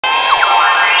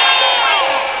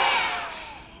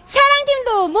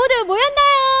모두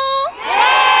모였나요?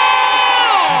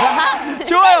 네!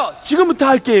 좋아요. 지금부터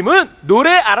할 게임은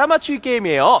노래 알아맞추기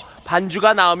게임이에요.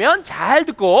 반주가 나오면 잘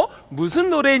듣고 무슨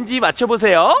노래인지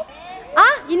맞춰보세요. 아,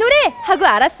 이 노래! 하고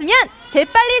알았으면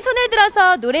재빨리 손을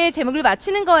들어서 노래의 제목을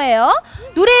맞추는 거예요.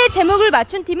 노래의 제목을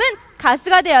맞춘 팀은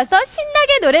가수가 되어서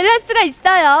신나게 노래를 할 수가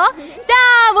있어요.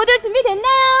 자, 모두 준비됐나요?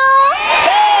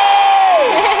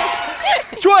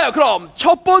 네! 좋아요. 그럼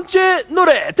첫 번째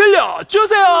노래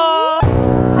들려주세요.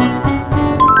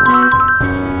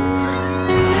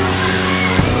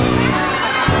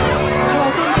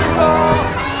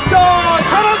 자,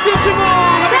 촬영팀 친구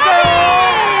가볼까요?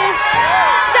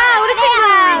 자,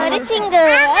 우리 친구.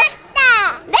 아갔다.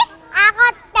 네?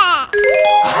 아갔다.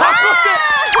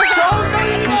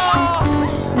 정답입니다.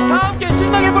 다 함께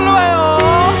신나게 불러봐요.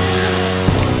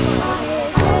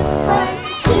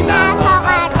 지나서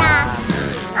가자.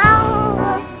 엉긋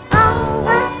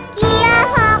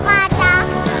기어서 가자.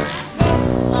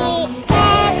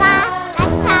 해가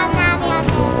나타나면은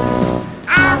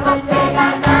아무데나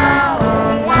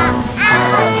나올라.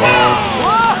 아무데. 와,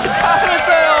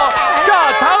 잘했어요. 자,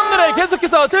 다음 노래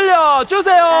계속해서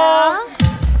들려주세요.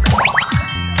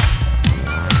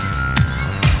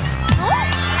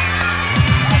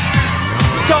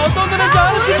 자, 어떤 노래인지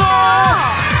아는 친구?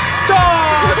 자,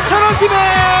 촬영팀의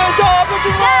저 앞에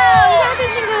친구.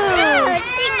 우리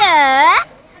친구.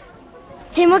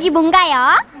 제목이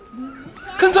뭔가요?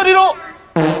 큰 소리로.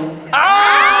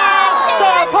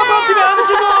 자, 팝팝팀의 아는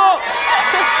친구.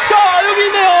 자, 여기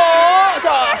있네요.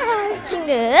 자,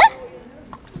 친구.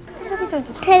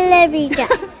 텔레비전.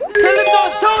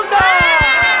 텔레비전 정답.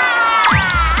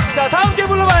 자, 다 함께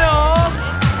불러봐요.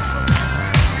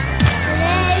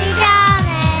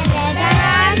 텔레비전에 내가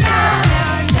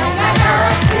나서면 내가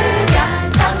나왔으면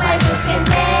정말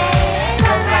좋겠네.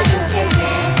 정말 좋겠네.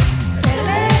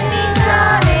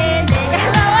 텔레비전에 내가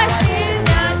나왔으면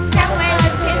정말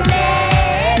좋겠네.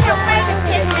 정말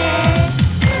좋겠네.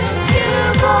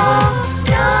 춤추고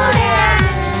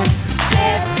노래하는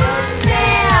예쁜 내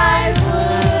얼굴.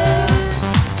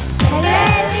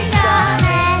 텔레비전에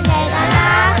내가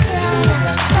나왔으면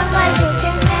정말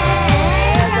좋겠네.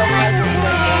 정말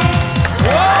좋겠네.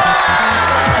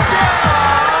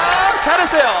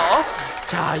 잘했어요.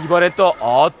 자, 이번에 또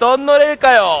어떤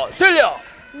노래일까요?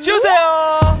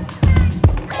 들려주세요.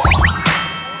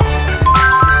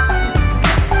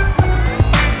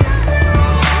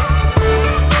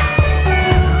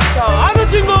 자, 아는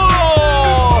친구.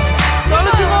 자,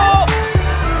 아는 친구.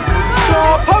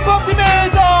 자,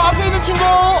 팝팝팀의 저 앞에 있는 친구.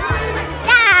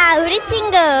 자, 우리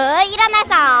친구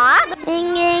일어나서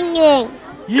잉잉잉.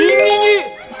 잉잉이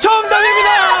정답입니다.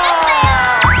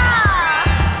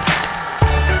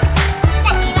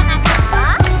 자, 일어나서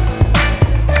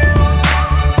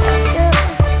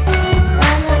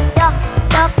저는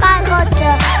빨간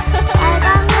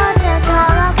고추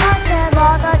저런 고추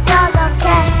모두 뾰족해.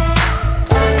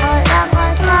 정글정글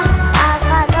아가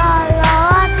놀러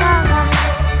왔다가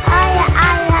아야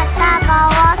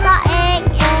따가워서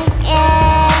잉잉잉.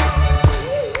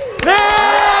 네,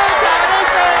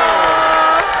 잘했어요.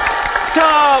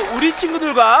 자, 우리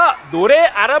친구들과 노래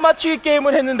알아맞추기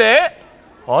게임을 했는데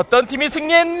어떤 팀이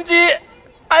승리했는지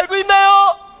알고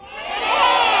있나요?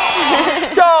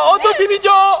 자, 어떤 팀이죠?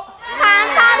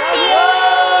 팜팜팀.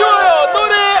 좋아요.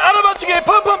 노래 알아맞추기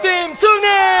펌펌팀 승리!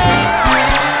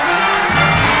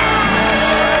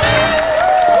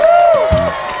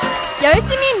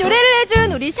 열심히 노래를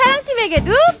해준 우리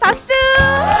샤랑팀에게도 박수!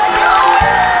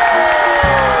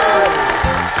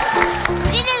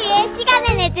 우리를 위해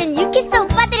시간을 내준 유키스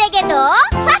오빠들에게도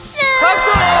박수!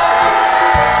 박수!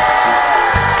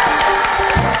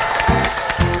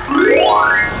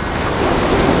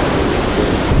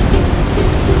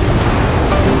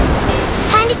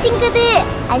 파니 친구들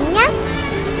안녕?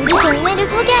 우리 동네를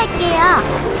소개할게요.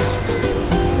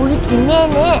 우리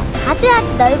동네에는 아주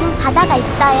넓은 바다가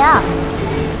있어요.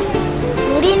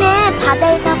 우리는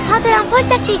바다에서 파도랑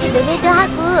펄짝 뛰기 노래도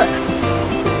하고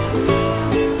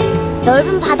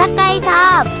넓은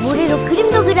바닷가에서 모래로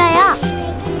그림도 그려요.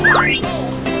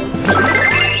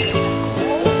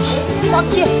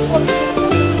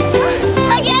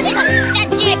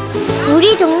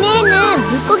 우리 동네에는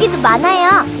물고기도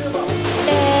많아요.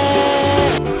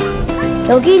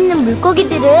 여기 있는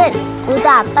물고기들은 모두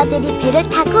아빠들이 배를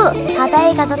타고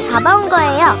바다에 가서 잡아온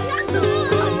거예요.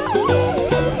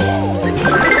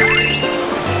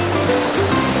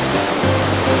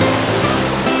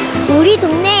 우리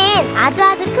동네엔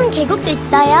아주 큰 계곡도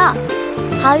있어요.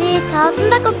 바위에서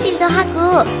숨바꼭질도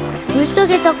하고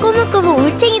물속에서 꼬물꼬물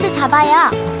올챙이도 잡아요.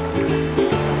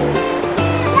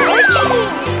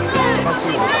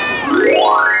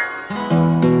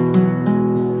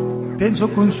 Pienso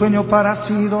que un sueño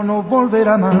parecido no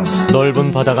volverá más.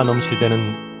 넓은 바다가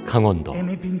넘실대는 강원도.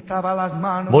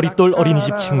 머릿돌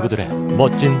어린이집 친구들의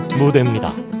멋진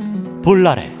무대입니다.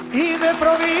 볼날에 Y de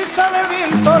provisa del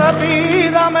viento la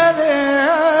vida me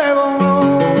debo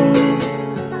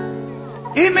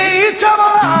y me hizo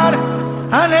volar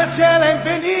en el cielo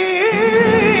infinito.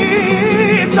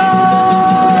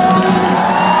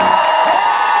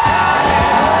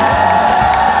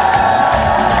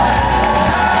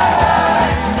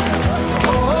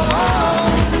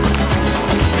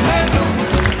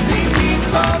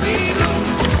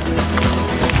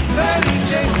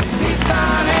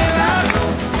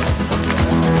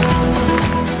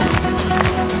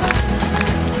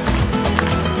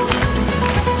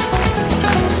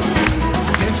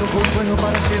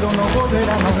 No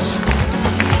volverá más.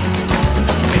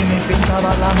 Y me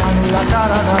pintaba la mano y la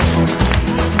cara de azul.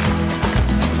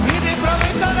 Y de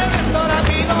provecho del viento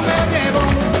rápido me llevo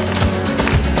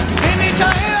y me hizo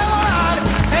ir a volar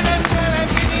en el cielo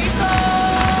infinito.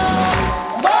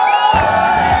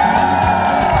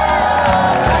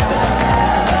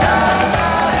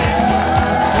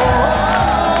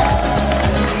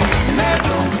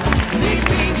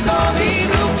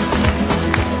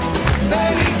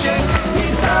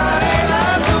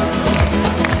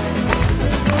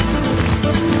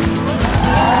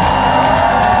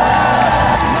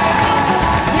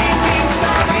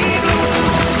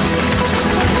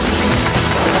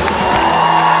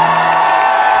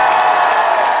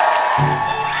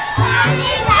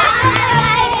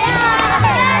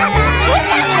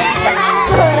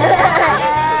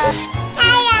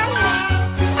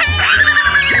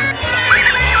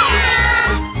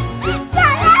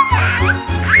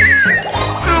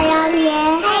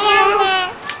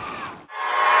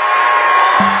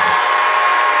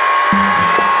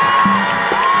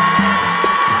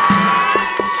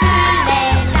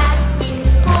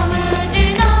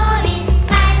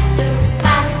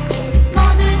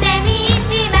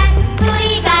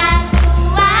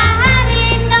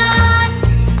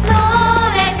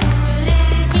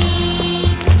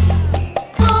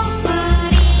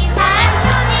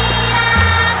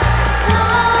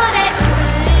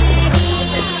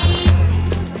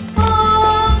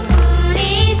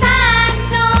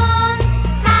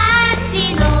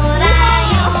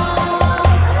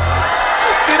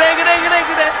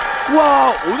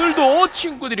 와, 오늘도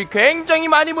친구들이 굉장히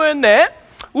많이 모였네.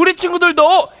 우리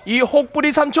친구들도 이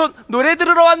혹부리 삼촌 노래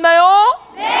들으러 왔나요?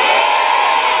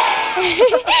 네!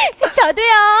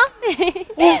 저도요.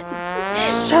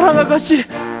 사랑 아가씨,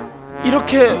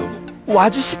 이렇게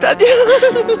와주시다니.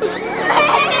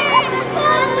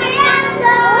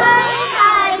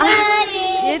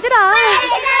 얘들아.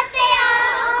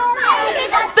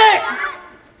 네!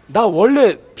 나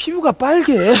원래 피부가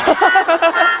빨개.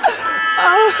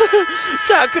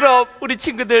 자, 그럼 우리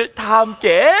친구들 다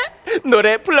함께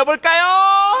노래 불러볼까요?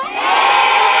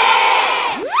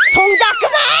 동작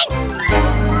그만!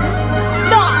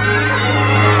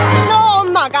 너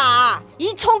엄마가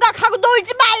이 총각하고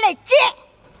놀지 말랬지?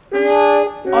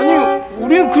 아니,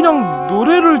 우린 그냥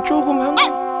노래를 조금 한 거.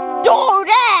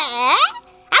 노래?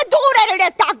 노래를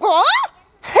했다고?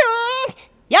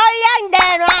 연락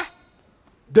내놔.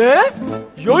 네?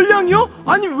 열량이요?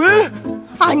 아니, 왜?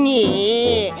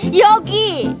 아니,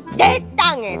 여기 내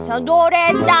땅에서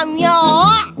노래했다며.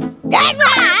 내놔.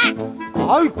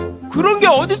 아이, 그런 게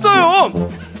어딨어요?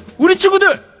 우리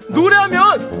친구들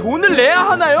노래하면 돈을 내야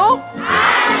하나요?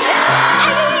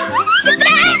 아니, 시끄러!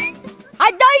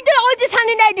 너희들 어디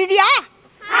사는 애들이야?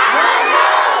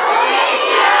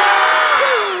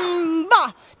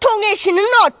 동해시는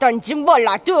어떤지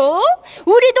몰라도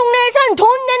우리 동네에선 돈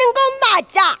내는 건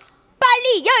맞아.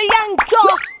 빨리 연락 줘.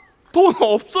 돈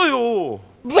없어요.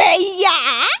 왜야?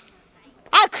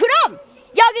 그럼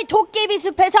여기 도깨비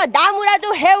숲에서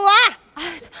나무라도 해와.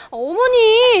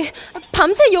 어머니,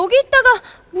 밤새 여기 있다가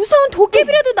무서운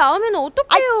도깨비라도 나오면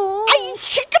어떡해요?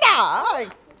 시끄러.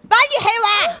 빨리 해와.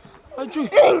 저기,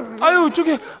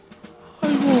 저기,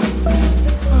 아이고.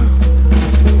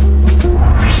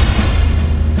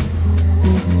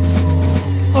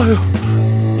 아유,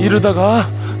 이러다가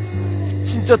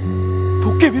진짜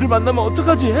도깨비를 만나면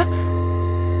어떡하지?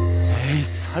 에이,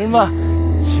 설마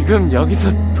지금 여기서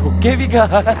도깨비가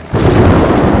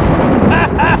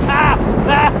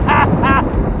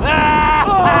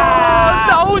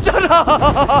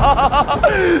나오잖아.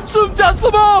 숨자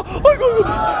숨어. 아이고.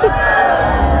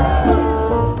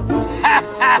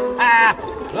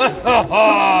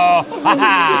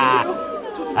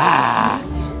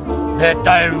 내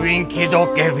딸 윙키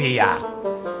도깨비야.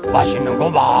 맛있는 거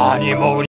많이 먹으니